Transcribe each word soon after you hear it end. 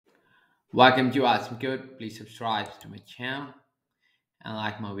Welcome to Awesome Code. Please subscribe to my channel and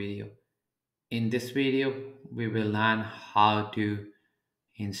like my video. In this video, we will learn how to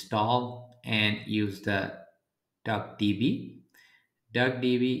install and use the DuckDB.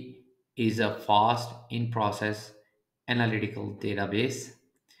 DuckDB is a fast in-process analytical database.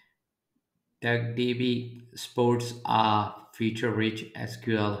 DuckDB sports a feature-rich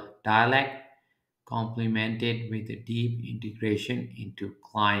SQL dialect complemented with a deep integration into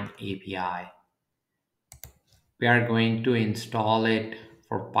client API. We are going to install it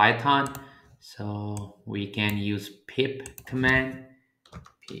for Python, so we can use pip command,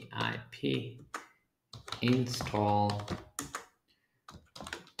 pip install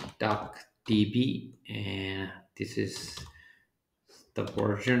duckdb, and this is the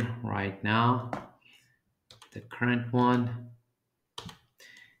version right now, the current one,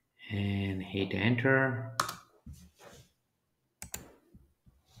 and hit enter.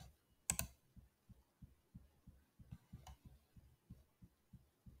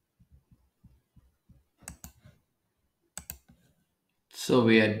 So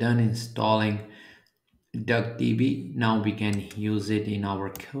we are done installing DuckDB. Now we can use it in our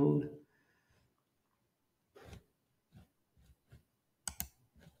code.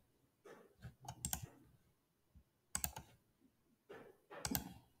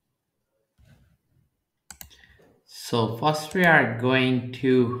 So first we are going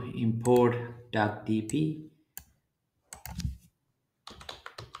to import DuckDB.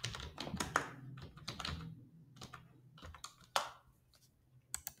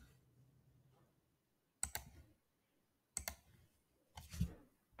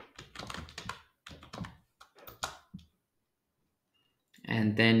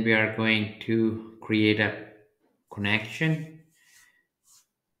 And then we are going to create a connection.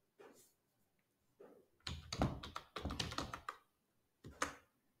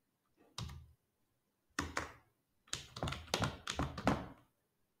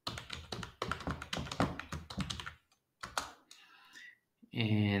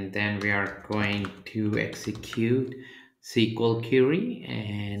 And then we are going to execute SQL query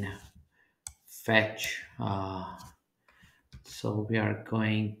and fetch. So we are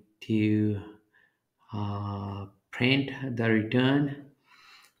going to print the return.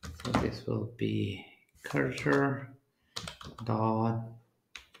 So this will be cursor dot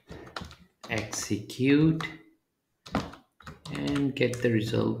execute and get the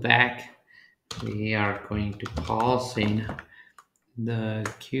result back. We are going to pass in the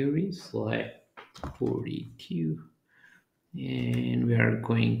query select 42 and we are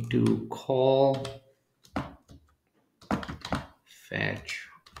going to call fetch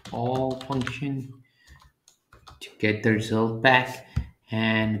all function to get the result back,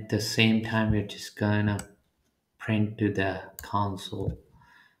 and at the same time we're just gonna print to the console.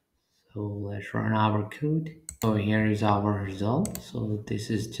 So let's run our code. So here is our result. So this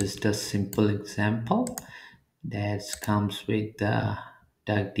is just a simple example that comes with the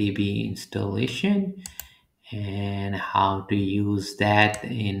DuckDB installation and how to use that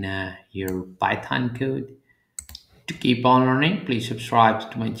in your Python code. To keep on learning, please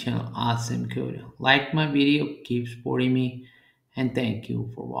subscribe to my channel Awesome Code. Like my video, keep supporting me, and thank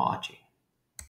you for watching.